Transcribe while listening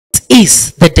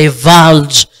is the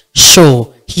Divulge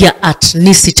show here at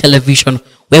Nisi Television,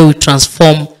 where we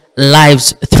transform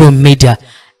lives through media.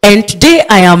 And today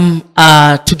I am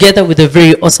together with a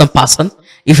very awesome person.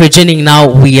 If you're joining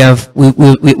now,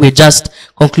 we're just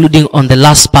concluding on the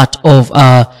last part of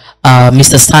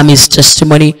Mr. Sammy's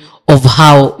testimony of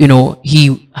how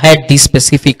he had this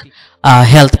specific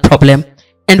health problem,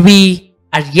 and we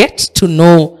are yet to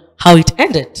know how it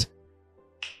ended.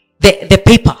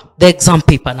 The exam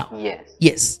paper now. Yes.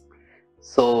 Yes.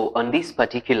 So on this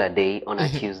particular day, on a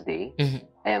Tuesday,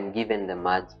 I am given the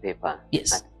maths paper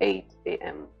at 8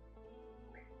 a.m.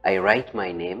 I write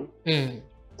my name,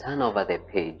 turn over the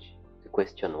page to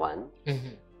question 1.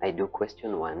 I do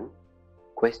question 1,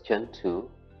 question 2,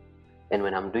 and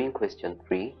when I'm doing question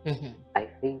 3, I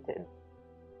fainted.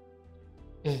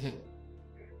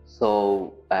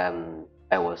 So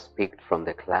I was picked from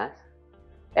the class,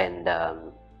 and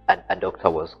a doctor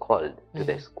was called to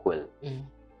the school.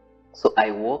 So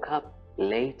I woke up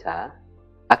later,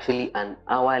 actually an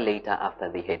hour later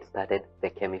after they had started the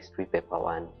chemistry paper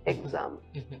 1 exam,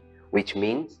 which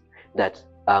means that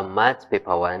maths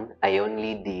paper 1, I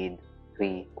only did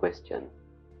 3 questions.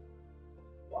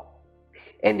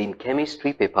 And in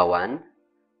chemistry paper 1,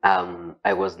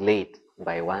 I was late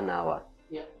by 1 hour.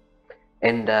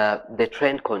 And the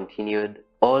trend continued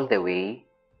all the way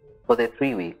for the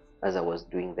 3 weeks as I was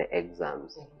doing the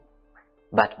exams.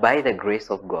 But by the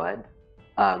grace of God,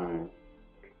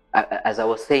 as I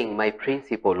was saying, my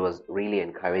principal was really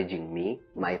encouraging me.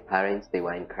 My parents, they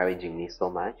were encouraging me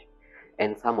so much,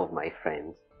 and some of my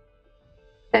friends.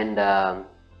 And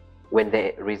when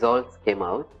the results came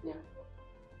out,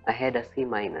 I had a C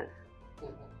minus,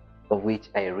 of which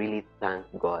I really thank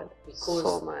God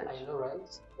so much. I know,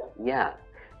 right? Yeah,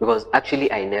 because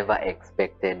actually I never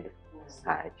expected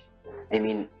such. I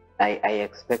mean, I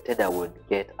expected I would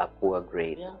get a poor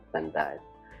grade than that.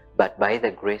 But by the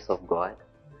grace of God,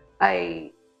 I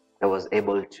was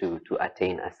able to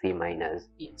attain a C minus.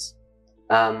 Yes.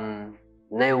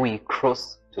 Now we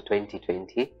cross to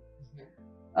 2020.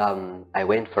 I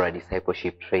went for a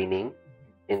discipleship training,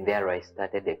 and there I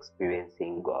started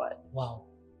experiencing God. Wow.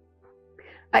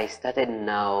 I started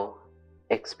now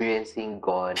experiencing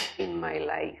God in my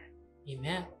life.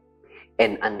 Amen.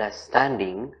 And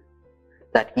understanding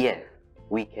that yes,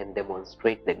 we can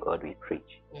demonstrate the God we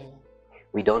preach.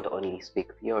 We don't only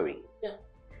speak theory.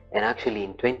 And actually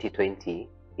in 2020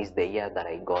 is the year that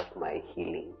I got my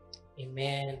healing.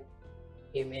 Amen.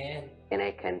 Amen. And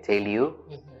I can tell you,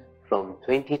 from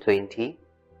 2020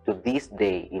 to this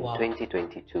day in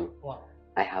 2022,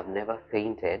 I have never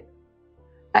fainted.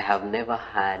 I have never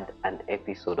had an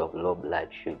episode of low blood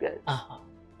sugar.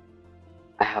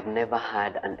 I have never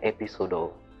had an episode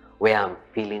of where I'm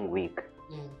feeling weak,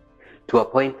 to a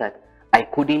point that I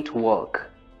couldn't walk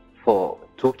for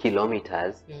 2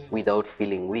 kilometers without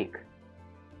feeling weak.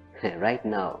 Right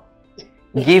now,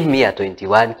 give me a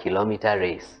 21-kilometer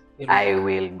race, I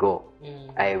will go.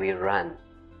 I will run.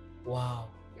 Wow.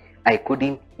 I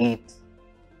couldn't eat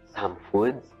some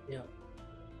foods.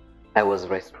 I was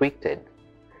restricted.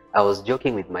 I was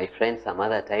joking with my friend some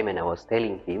other time, and I was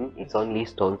telling him it's only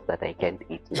stones that I can't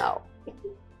eat now.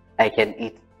 I can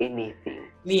eat anything.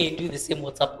 Me and do the same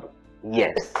WhatsApp group.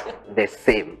 Yes, the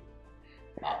same.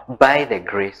 By the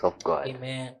grace of God.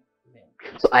 Amen.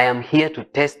 So I am here to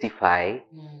testify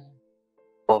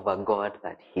of a God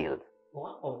that heals.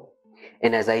 Wow.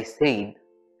 And as I said,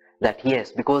 that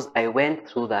yes, because I went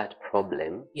through that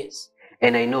problem. Yes.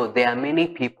 And I know there are many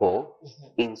people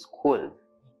in school,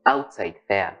 outside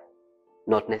there,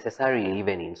 not necessarily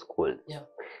even in school.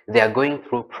 They are going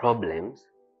through problems,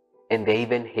 and they're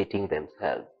even hating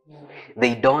themselves.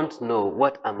 They don't know,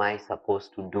 what am I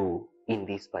supposed to do in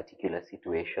this particular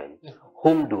situation?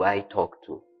 Whom do I talk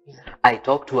to? I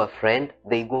talk to a friend,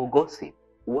 they go gossip.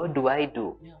 What do I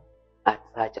do at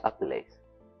such a place?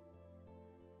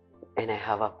 And I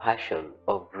have a passion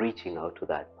of reaching out to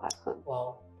that person.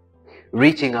 Wow.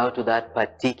 Reaching out to that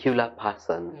particular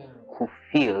person who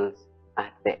feels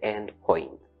at the end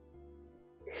point.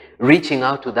 Reaching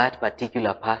out to that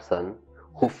particular person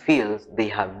who feels they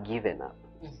have given up.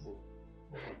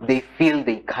 They feel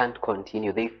they can't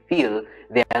continue. They feel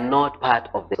they are not part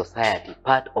of the society,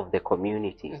 part of the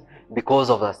community,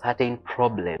 because of a certain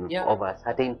problem, of a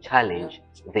certain challenge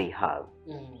they have.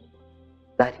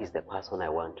 That is the person I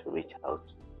want to reach out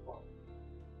to.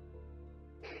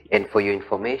 And for your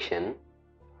information,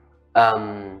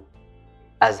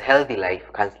 as Healthy Life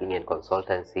Counseling and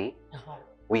Consultancy,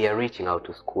 we are reaching out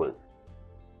to schools.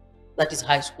 That is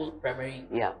high school, primary,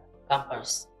 Yeah.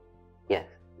 campus. Yes.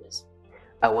 Yes.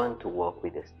 I want to work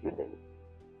with the students.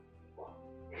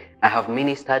 I have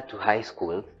ministered to high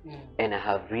schools, and I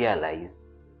have realized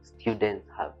students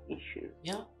have issues.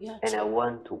 And I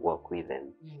want to work with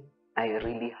them. I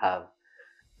really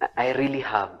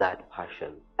have that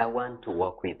passion. I want to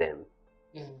work with them.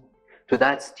 To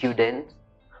that student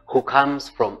who comes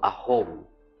from a home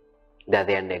that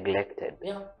they are neglected.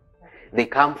 They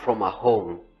come from a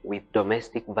home with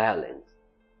domestic violence.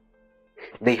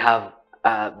 They have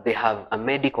a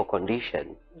medical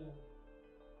condition.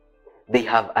 They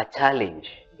have a challenge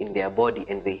in their body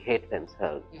and they hate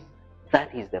themselves.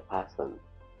 That is the person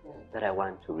that I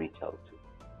want to reach out to.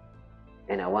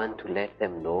 And I want to let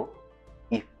them know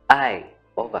if I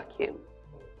overcame,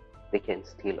 they can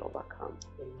still overcome.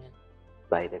 Amen.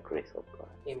 By the grace of God.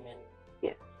 Amen.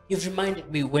 Yeah. You've reminded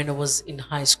me when I was in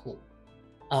high school.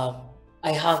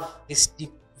 I have this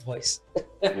deep voice.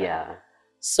 Yeah.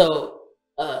 So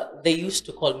they used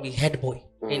to call me head boy.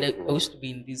 And I used to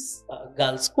be in this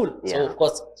girls' school. Yeah. So of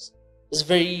course it's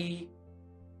very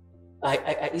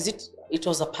it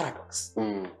was a paradox.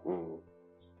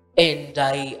 And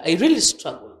I really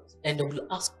struggled, and I will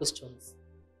ask questions.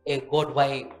 God,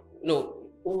 why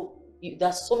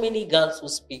there's so many girls who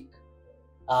speak.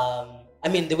 I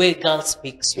mean, the way girls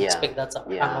speak, you expect that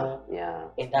soprano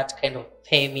and that kind of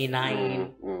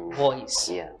feminine voice.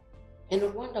 Yeah. And I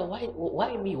wonder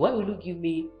why me? Why will you give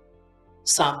me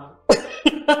some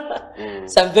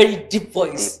some very deep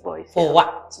voice for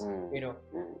what?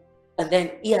 And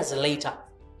then years later,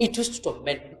 it used to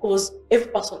torment me because every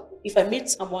person, if I meet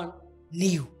someone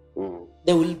new,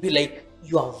 they will be like,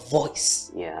 your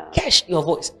voice. Cash, your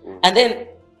voice. And then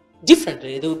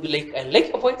differently, they will be like, I like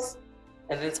your voice.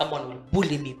 And then someone will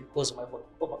bully me because of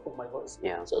my voice.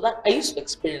 So that I used to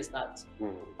experience that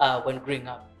when growing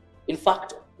up. In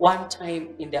fact, one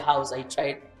time in the house, I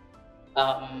tried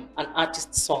an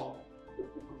artist song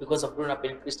because of growing up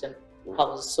in a Christian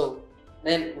house. So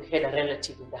then we had a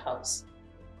relative in the house.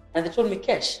 And they told me,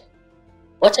 Kesh,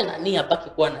 wacha nani abaki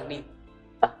kuwa nani.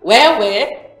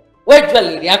 Where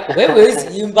jewelry yako? Where is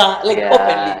Yimba? Like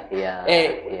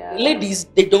openly. Ladies,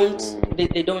 they don't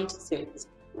say this.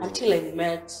 Until I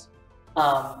met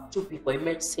two people. I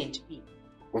met Saint P.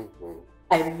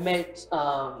 I met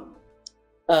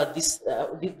this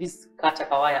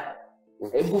Katakawaya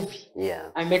movie.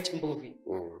 I met movie.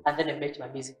 And then I met my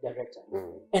music director.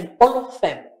 And all of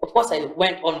them, of course, I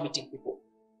went on meeting people.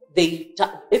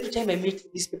 Every time I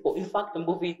meet these people, in fact, the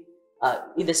movie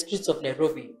in the streets of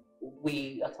Nairobi,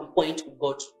 we at some point we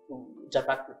got to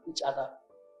interact with each other,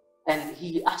 and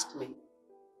he asked me,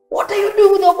 "What are you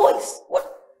doing with your voice?" What?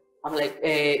 I'm like,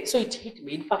 so it hit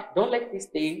me. In fact, don't like this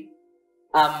thing.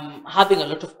 I'm having a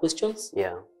lot of questions.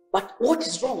 But what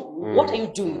is wrong? What are you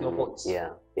doing with your voice?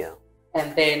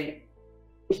 And then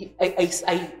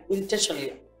I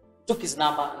intentionally took his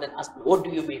number and then asked me, "What do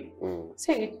you mean?"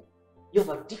 Said, "You have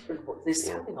a different voice. There's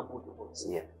something about your voice."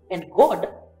 And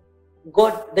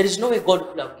God, there is no way God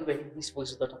could have given him this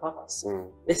voice without a purpose.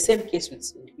 The same case with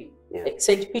Saint P.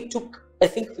 Saint P took, I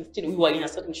think, 15. We were in a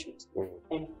certain shoot,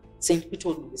 and Saint P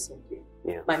told me the same thing.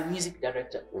 My music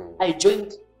director. I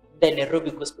joined the Nairobi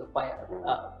Gospel Choir,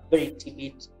 very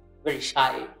timid, very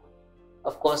shy.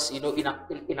 Of course, in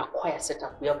a choir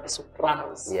setup, we have the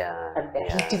sopranos, and they're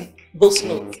hitting those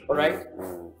notes, all right?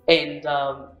 And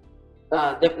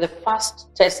the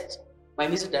first test, my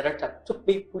music director put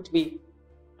me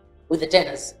with the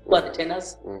tenors. Who are the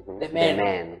tenors? The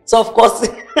men. So of course,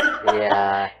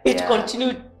 it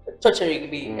continued torturing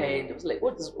me, and it was like,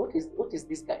 what is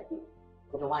this guy doing?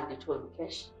 And one day told me,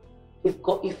 Kesh,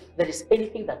 if there is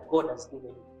anything that God has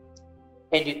given you,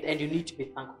 and you need to be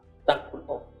thankful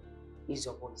of, is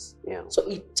your voice. So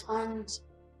it turned,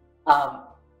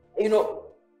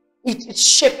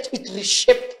 it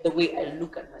reshaped the way I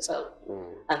look at myself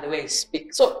and the way I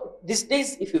speak. So these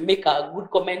days, if you make a good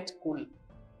comment, cool.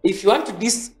 If you want to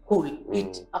diss, cool.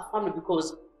 It affirmed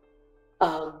because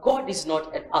God is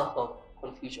not an author of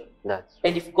confusion.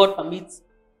 And if God permits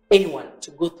anyone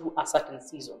to go through a certain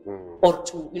season or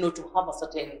to have a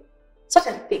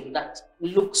certain thing that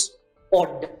looks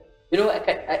odd,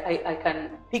 I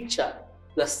can picture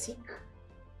you are sick.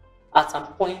 At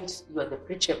some point, you are the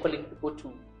preacher calling people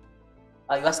to.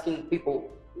 You're asking people,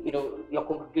 your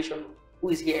congregation, who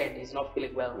is here and is not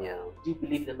feeling well. Do you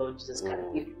believe the Lord Jesus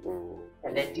can heal you?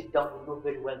 And then deep down, you know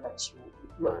very well that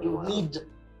you need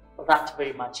that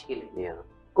very much healing.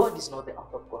 God is not the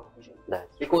author of confusion.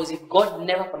 Because if God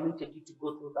never permitted you to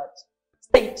go through that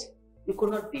state, you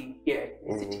could not be here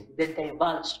visiting the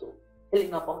Divulge show,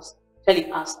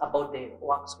 telling us about the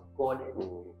works of God and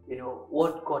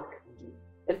what God can do.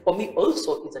 And for me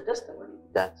also, it's a testimony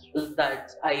that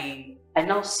I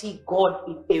now see God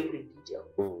in every detail.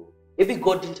 maybe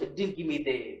God didn't give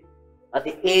me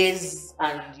the A's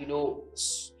and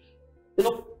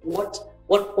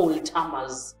what old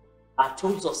timers are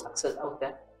tools of success out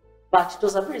there, but it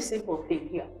was a very simple thing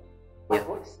here, my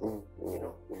voice,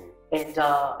 and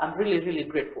I'm really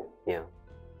grateful. Yeah.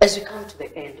 As we come to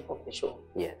the end of the show,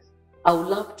 Yes, I would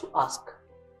love to ask.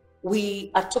 We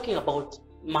are talking about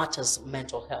matters of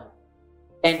mental health,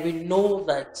 and we know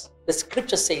that the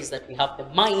scripture says that we have the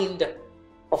mind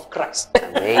of Christ.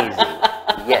 Amazing.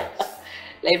 Yes.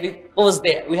 Let me pause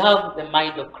there. We have the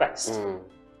mind of Christ.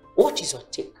 What is your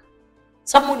take?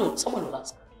 Someone will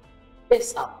ask,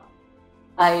 yes,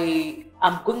 I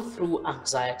am going through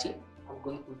anxiety, I'm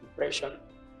going through depression,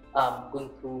 I'm going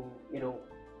through,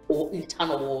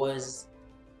 internal wars,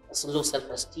 low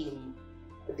self-esteem,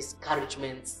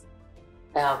 discouragements.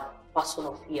 I have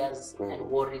personal fears and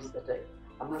worries that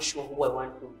I'm not sure who I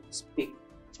want to speak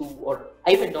to, or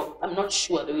I'm not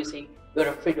sure that you say you're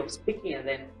afraid of speaking, and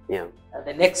then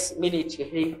the next minute you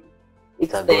hear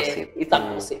it's a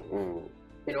gossip.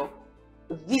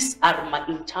 These are my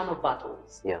internal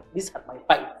battles. Yeah. These are my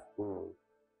fights.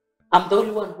 I'm the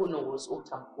only one who knows what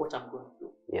I'm going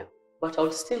through. Yeah. But I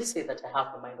will still say that I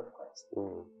have the mind of Christ.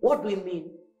 What do we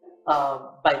mean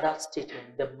by that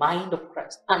statement, the mind of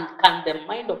Christ? And can the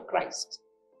mind of Christ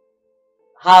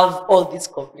have all these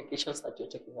complications that you're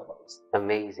talking about?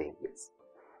 Amazing. Yes.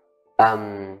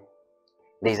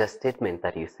 There's a statement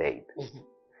that you said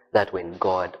that when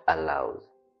God allows,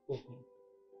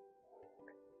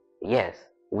 yes,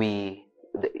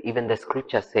 even the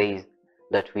scripture says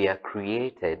that we are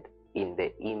created in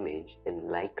the image and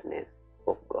likeness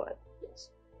of God. Yes.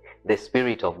 The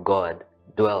Spirit of God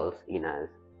dwells in us,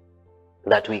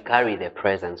 that we carry the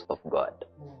presence of God.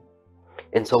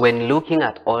 And so when looking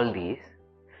at all this,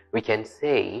 we can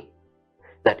say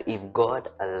that if God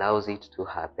allows it to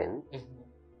happen,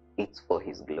 it's for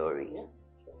His glory. Yeah.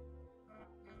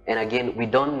 And again, we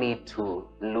don't need to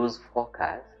lose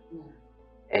focus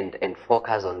and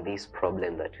focus on this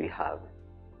problem that we have.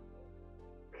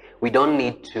 We don't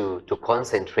need to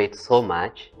concentrate so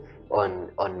much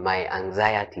on my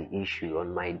anxiety issue,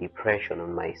 on my depression,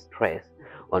 on my stress,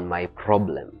 on my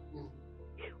problem.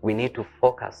 We need to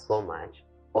focus so much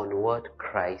on what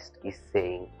Christ is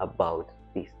saying about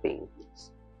these things.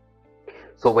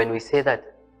 So when we say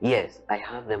that, yes, I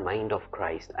have the mind of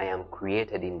Christ, I am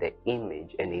created in the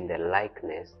image and in the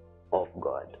likeness of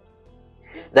God,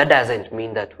 that doesn't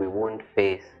mean that we won't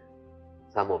face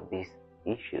some of these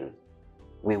issues.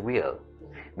 We will,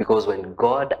 because when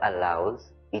God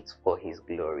allows, it's for His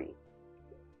glory.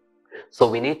 So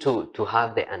we need to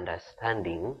have the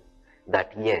understanding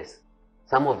that yes,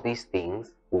 some of these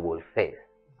things we will face.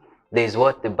 There is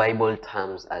what the Bible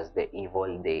terms as the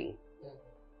evil day.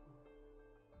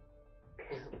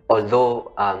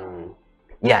 Although,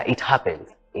 it happens,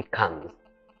 it comes.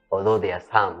 Although there are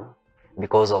some,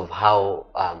 because of how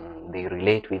they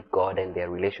relate with God and their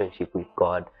relationship with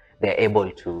God, they're able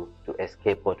to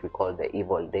escape what we call the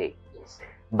evil day.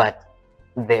 But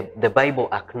the Bible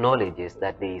acknowledges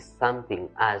that there is something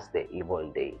as the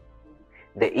evil day.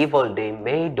 The evil day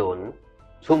may dawn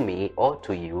to me or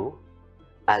to you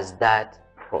as that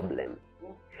problem.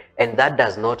 And that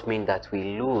does not mean that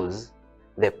we lose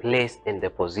the place and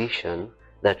the position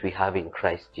that we have in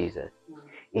Christ Jesus.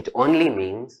 It only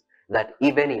means that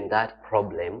even in that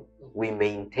problem, we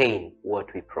maintain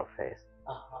what we profess.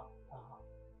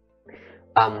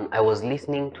 I was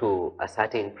listening to a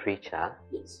certain preacher,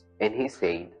 and he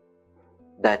said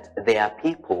that there are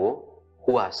people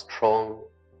who are strong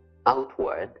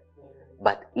outward,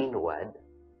 but inward,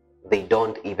 they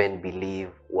don't even believe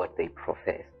what they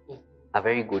profess. A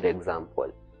very good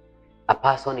example: a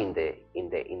person in the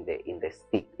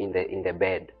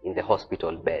bed, in the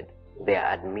hospital bed, they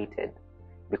are admitted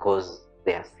because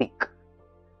they are sick,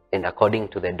 and according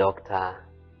to the doctor,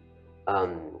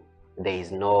 there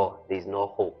is no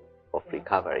hope of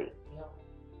recovery.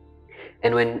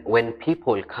 And when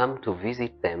people come to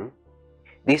visit them,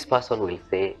 this person will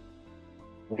say,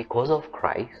 because of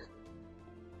Christ,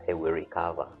 I will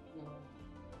recover.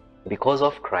 Because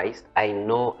of Christ, I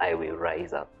know I will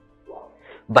rise up.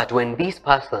 But when this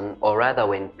person, or rather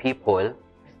when people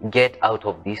get out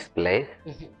of this place,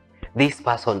 this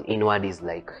person inward is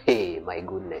like, hey, my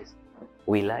goodness,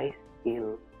 will I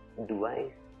still, do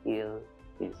I still,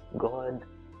 is God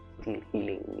still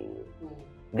healing me?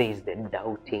 There is the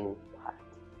doubting part.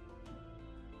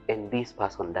 And this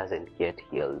person doesn't get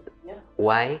healed.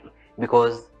 Why?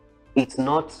 Because it's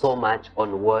not so much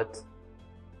on what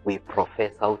we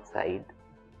profess outside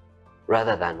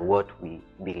rather than what we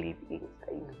believe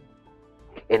inside.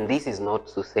 And this is not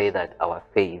to say that our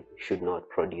faith should not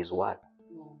produce what?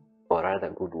 or rather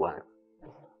good works.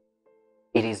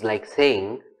 It is like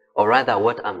saying, or rather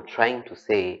what I'm trying to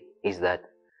say is that,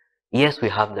 yes, we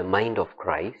have the mind of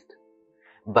Christ,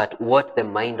 but what the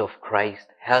mind of Christ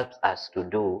helps us to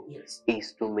do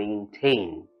is to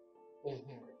maintain,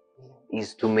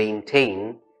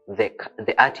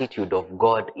 the attitude of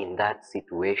God in that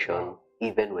situation,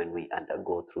 even when we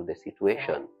undergo through the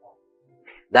situation.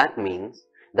 That means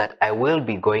that I will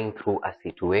be going through a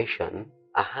situation,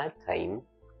 a hard time,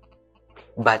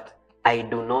 but I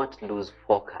do not lose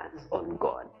focus on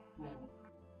God.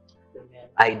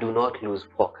 I do not lose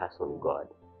focus on God.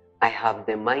 I have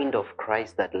the mind of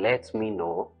Christ that lets me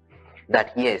know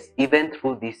that yes, even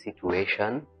through this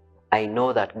situation, I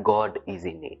know that God is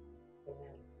in it.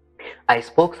 I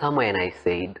spoke somewhere and I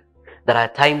said that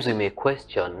at times we may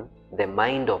question the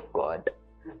mind of God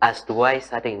as to why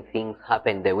certain things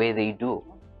happen the way they do.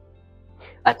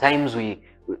 At times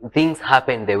things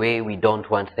happen the way we don't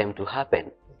want them to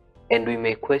happen. And we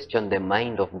may question the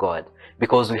mind of God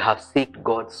because we have sought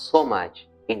God so much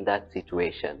in that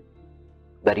situation.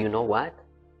 But you know what?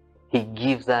 He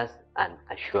gives us an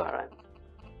assurance.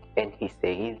 And he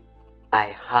says,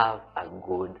 I have a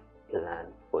good plan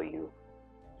for you.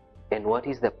 And what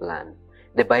is the plan?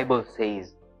 The Bible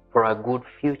says, for a good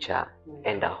future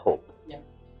and a hope.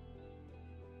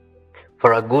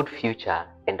 For a good future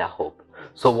and a hope.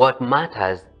 So what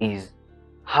matters is,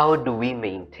 how do we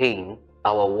maintain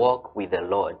our walk with the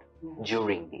Lord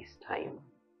during this time?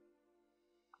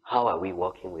 How are we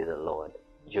walking with the Lord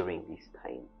during this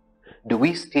time? Do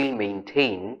we still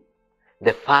maintain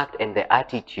the fact and the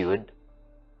attitude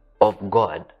of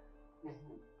God?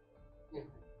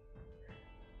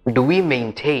 Do we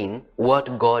maintain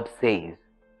what God says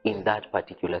in that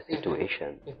particular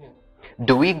situation?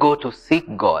 Do we go to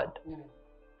seek God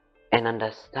and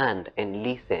understand and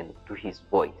listen to his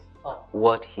voice,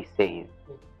 what he says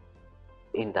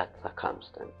in that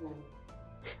circumstance?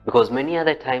 Because many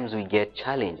other times we get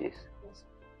challenges.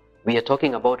 We are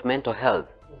talking about mental health.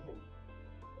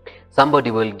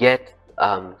 Somebody will get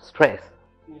stress,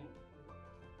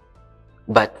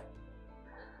 but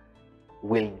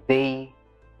will they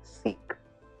seek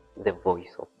the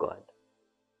voice of God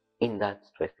in that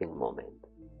stressing moment?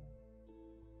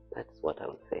 That's what I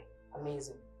would say.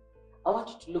 Amazing. I want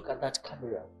you to look at that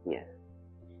camera. Yes.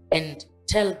 And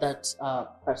tell that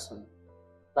person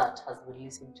that has been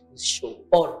listening to this show,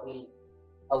 or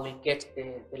I will get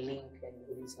the link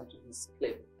and listen to this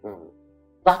clip.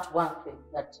 That one thing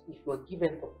that if you are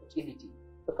given the opportunity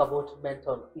to talk about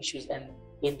mental issues and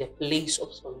in the place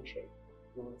of solution,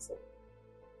 you will say.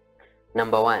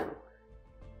 Number one,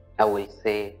 I will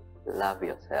say, love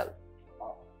yourself.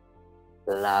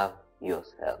 Love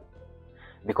yourself.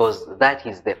 Because that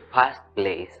is the first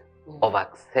place of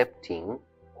accepting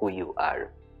who you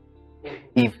are.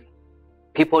 If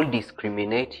people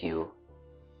discriminate you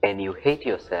and you hate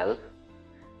yourself,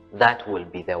 that will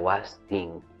be the worst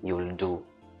thing you'll do.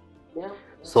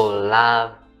 So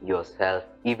love yourself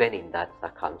even in that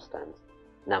circumstance.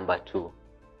 Number two,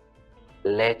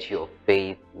 let your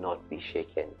faith not be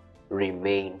shaken.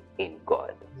 Remain in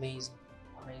God. Amazing.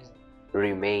 Amazing.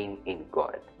 Remain in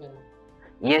God.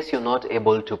 Yes, you're not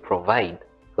able to provide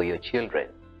for your children.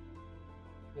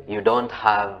 You don't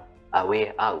have a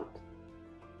way out.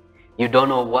 You don't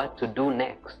know what to do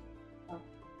next.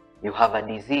 You have a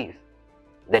disease.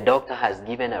 The doctor has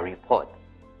given a report.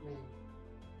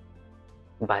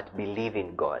 But believe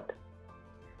in God.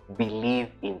 Believe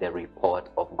in the report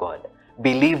of God.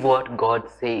 Believe what God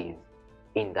says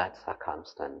in that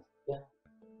circumstance.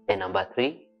 And number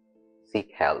three,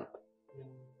 seek help.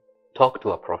 Talk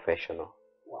to a professional.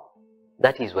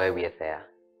 That is why we are there.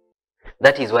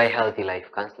 That is why Healthy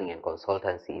Life Counseling and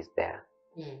Consultancy is there.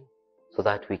 So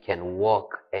that we can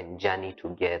walk and journey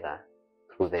together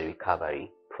through the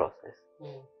recovery process.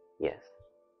 Yes.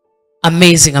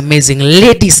 Amazing, amazing.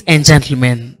 Ladies and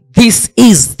gentlemen, this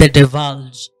is the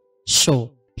Divulge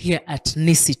show here at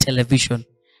Nisi Television.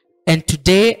 And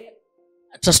today,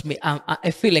 trust me,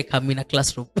 I feel like I'm in a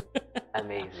classroom.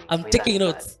 Amazing. I'm taking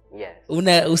notes. Yes.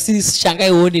 Usishangae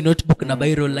uone notebook na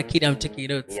biro, lakini I'm taking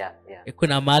notes.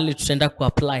 Kuna mahali tutaenda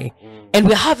ku-apply. And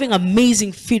we're having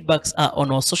amazing feedbacks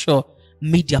on our social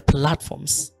media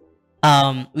platforms.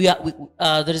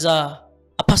 There is a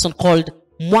person called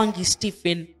Mwangi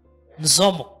Stephen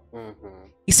Nzomo.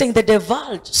 He's saying the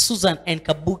Divulge, Susan and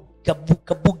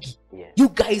Kabugi. You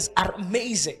guys are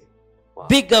amazing. Wow.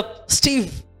 Big up,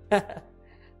 Steve.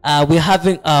 We're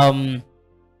having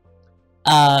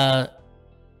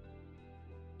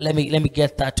let me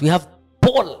get that. We have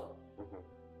Paul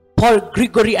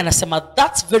Gregory anasema,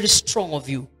 that's very strong of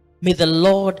you. May the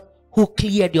Lord who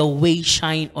cleared your way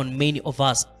shine on many of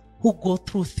us who go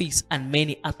through this and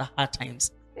many other hard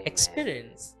times. Amen.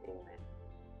 Experience.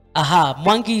 Amen.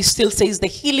 Mwangi still says the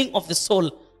healing of the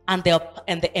soul and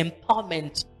the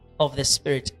empowerment of the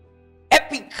spirit.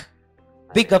 Epic.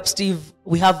 Big up, Steve.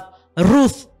 We have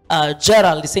Ruth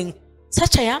Gerald is saying,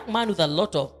 such a young man with a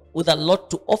lot to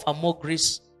offer. More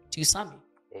grace to you, Sammy.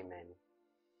 Amen.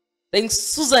 Thanks,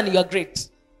 Susan. You are great.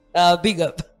 Big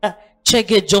up.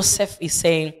 Chege Joseph is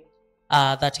saying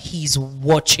that he's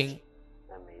watching.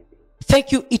 Amazing.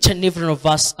 Thank you, each and every one of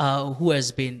us who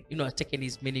has been, taking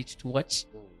his minute to watch.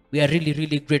 We are really,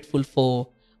 really grateful for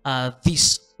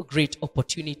this great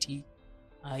opportunity,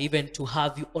 even to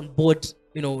have you on board,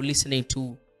 listening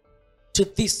to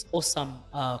this awesome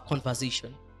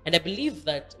conversation. And I believe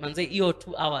that, Manze, your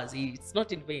 2 hours, it's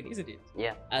not in vain, isn't it?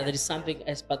 Yeah. There is something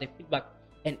as per the feedback.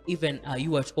 And even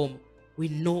you at home, we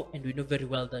know very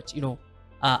well that,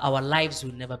 our lives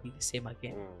will never be the same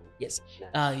again. Yes.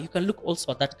 You can look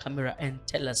also at that camera and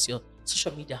tell us your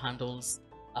social media handles.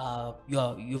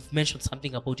 You've mentioned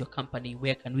something about your company.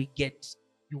 Where can we get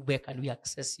you? Where can we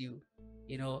access you?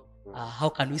 How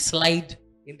can we slide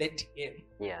in the DM?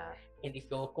 Yeah. And if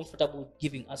you're comfortable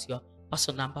giving us your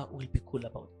personal number, we'll be cool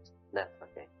about it. That's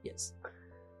okay. Yes.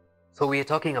 So we're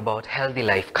talking about healthy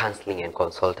life counseling and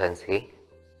consultancy.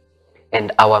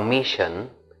 And our mission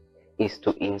is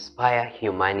to inspire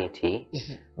humanity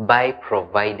by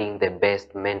providing the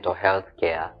best mental health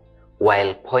care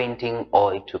while pointing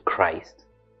all to Christ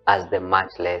as the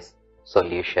matchless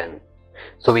solution.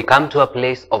 So we come to a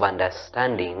place of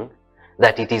understanding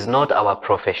that it is not our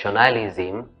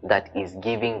professionalism that is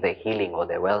giving the healing or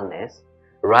the wellness.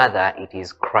 Rather, it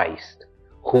is Christ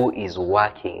who is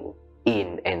working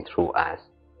in and through us.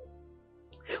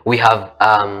 We have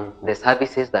the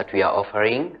services that we are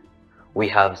offering. We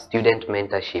have student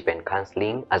mentorship and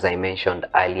counseling, as I mentioned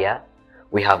earlier.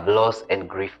 We have loss and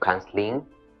grief counseling,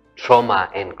 trauma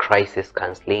and crisis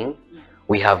counseling.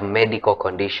 We have medical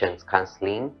conditions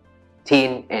counseling,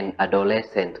 teen and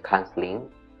adolescent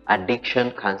counseling,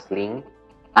 addiction counseling,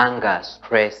 anger,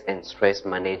 stress and stress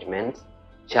management,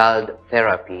 child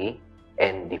therapy,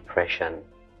 and depression.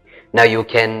 Now you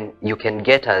can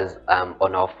get us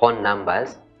on our phone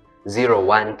numbers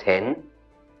 0110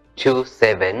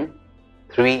 27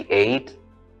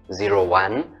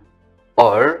 3801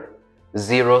 or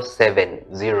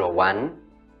 0701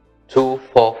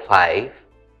 245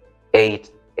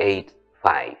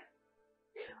 885.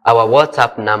 Our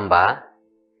WhatsApp number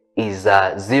is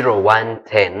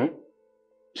 0110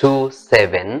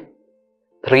 27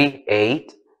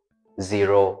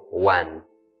 3801.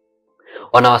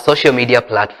 On our social media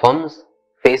platforms,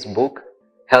 Facebook,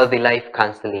 Healthy Life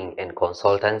Counseling and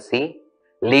Consultancy,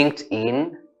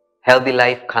 LinkedIn, Healthy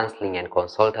Life Counseling and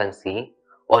Consultancy,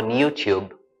 on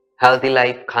YouTube, Healthy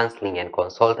Life Counseling and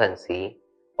Consultancy,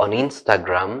 on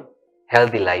Instagram,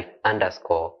 Healthy Life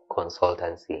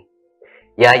 _consultancy.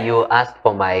 Yeah, you asked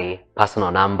for my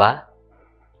personal number.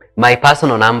 My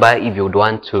personal number, if you would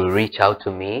want to reach out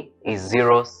to me, is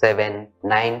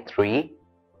 0793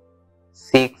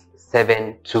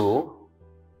 672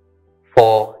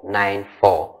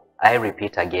 494. I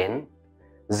repeat again,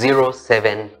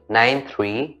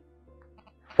 0793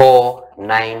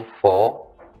 494.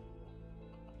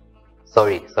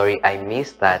 Sorry, I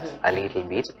missed that a little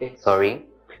bit. Okay. Sorry.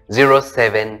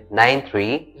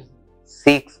 0793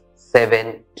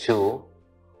 672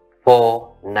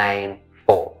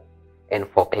 494. And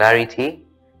for clarity,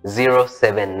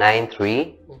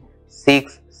 0793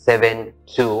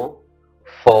 672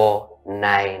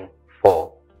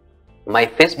 494. My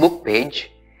Facebook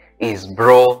page is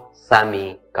Bro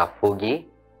Sami Kafugi,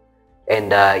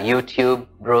 and YouTube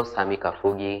Bro Sami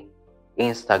Kafugi,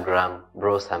 Instagram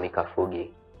Bro Sami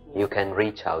Kafugi. You can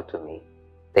reach out to me.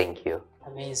 Thank you.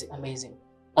 Amazing.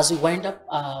 As we wind up,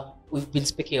 we've been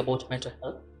speaking about mental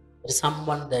health. There's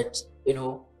someone that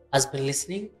has been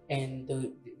listening, and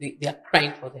they are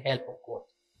crying for the help of God,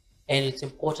 and it's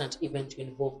important even to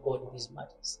involve God in these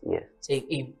matters. Yes. Saying,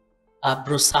 hey,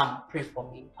 Bro Sam, pray for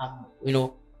me.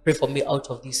 Pray for me out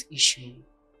of this issue,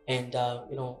 and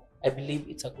I believe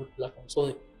it's a good platform. So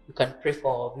you can pray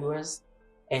for our viewers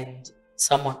and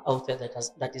someone out there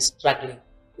that is struggling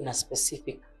in a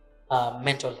specific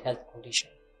mental health condition.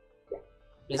 Yeah.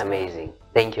 Amazing.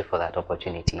 Thank you for that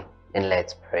opportunity. And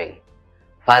let's pray.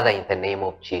 Father, in the name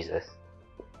of Jesus,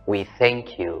 we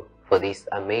thank you for this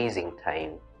amazing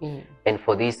time and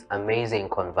for this amazing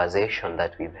conversation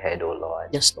that we've had, oh Lord.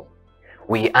 Yes, Lord.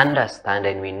 We understand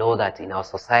and we know that in our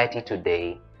society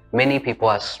today, many people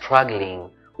are struggling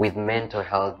with mental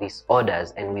health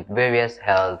disorders and with various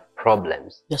health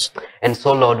problems. Yes. And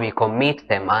so, Lord, we commit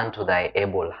them unto thy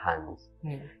able hands.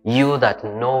 You that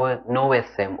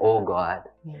knoweth them, O God.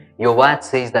 Your word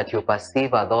says that you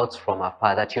perceive our thoughts from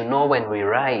afar, that you know when we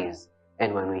rise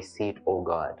and when we sit, O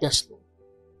God. Yes.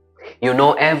 You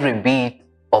know every bit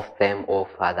of them, O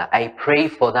Father. I pray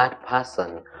for that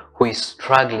person who is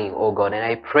struggling, O God, and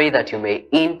I pray that you may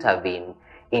intervene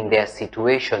in their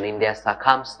situation, in their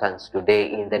circumstance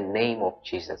today, in the name of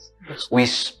Jesus. Yes. We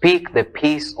speak the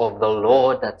peace of the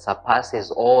Lord that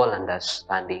surpasses all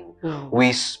understanding.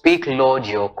 We speak, Lord,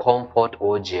 your comfort,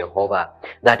 O Jehovah,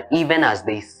 that even as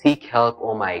they seek help,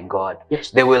 O my God,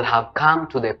 yes, they will have come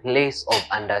to the place of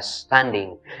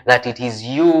understanding that it is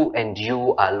you and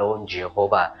you alone,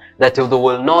 Jehovah, that they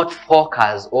will not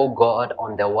focus, O God,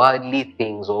 on the worldly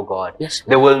things, O God. yes,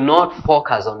 they will not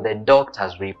focus on the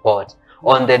doctor's report,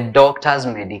 on the doctor's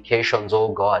medications,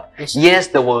 oh God. Yes,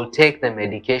 they will take the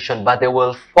medication, but they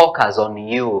will focus on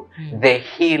you, the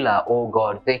healer, oh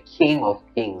God, the King of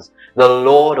Kings, the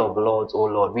Lord of Lords, oh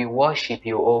Lord. We worship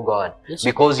you, oh God,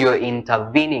 because you're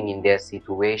intervening in their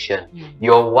situation.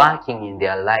 You're working in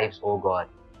their lives, oh God,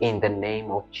 in the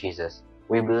name of Jesus.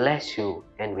 We bless you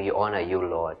and we honor you,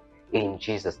 Lord. In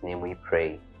Jesus' name we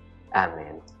pray.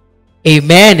 Amen.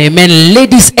 Amen. Amen.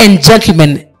 Ladies and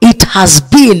gentlemen, it has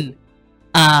been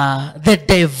the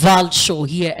Divulge show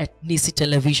here at Nisi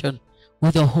Television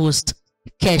with the host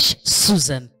Kesh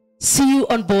Susan. See you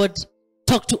on board.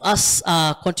 Talk to us,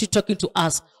 continue talking to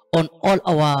us on all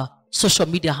our social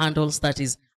media handles, that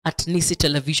is at Nisi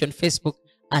Television, Facebook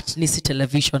at Nisi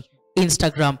Television,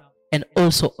 Instagram, and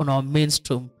also on our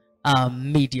mainstream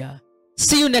media.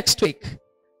 See you next week.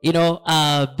 You know,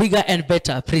 bigger and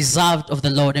better, preserved of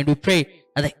the Lord. And we pray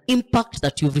that the impact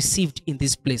that you've received in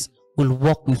this place will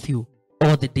walk with you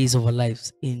all the days of our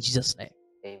lives. In Jesus' name.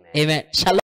 Amen. Amen. Shalom.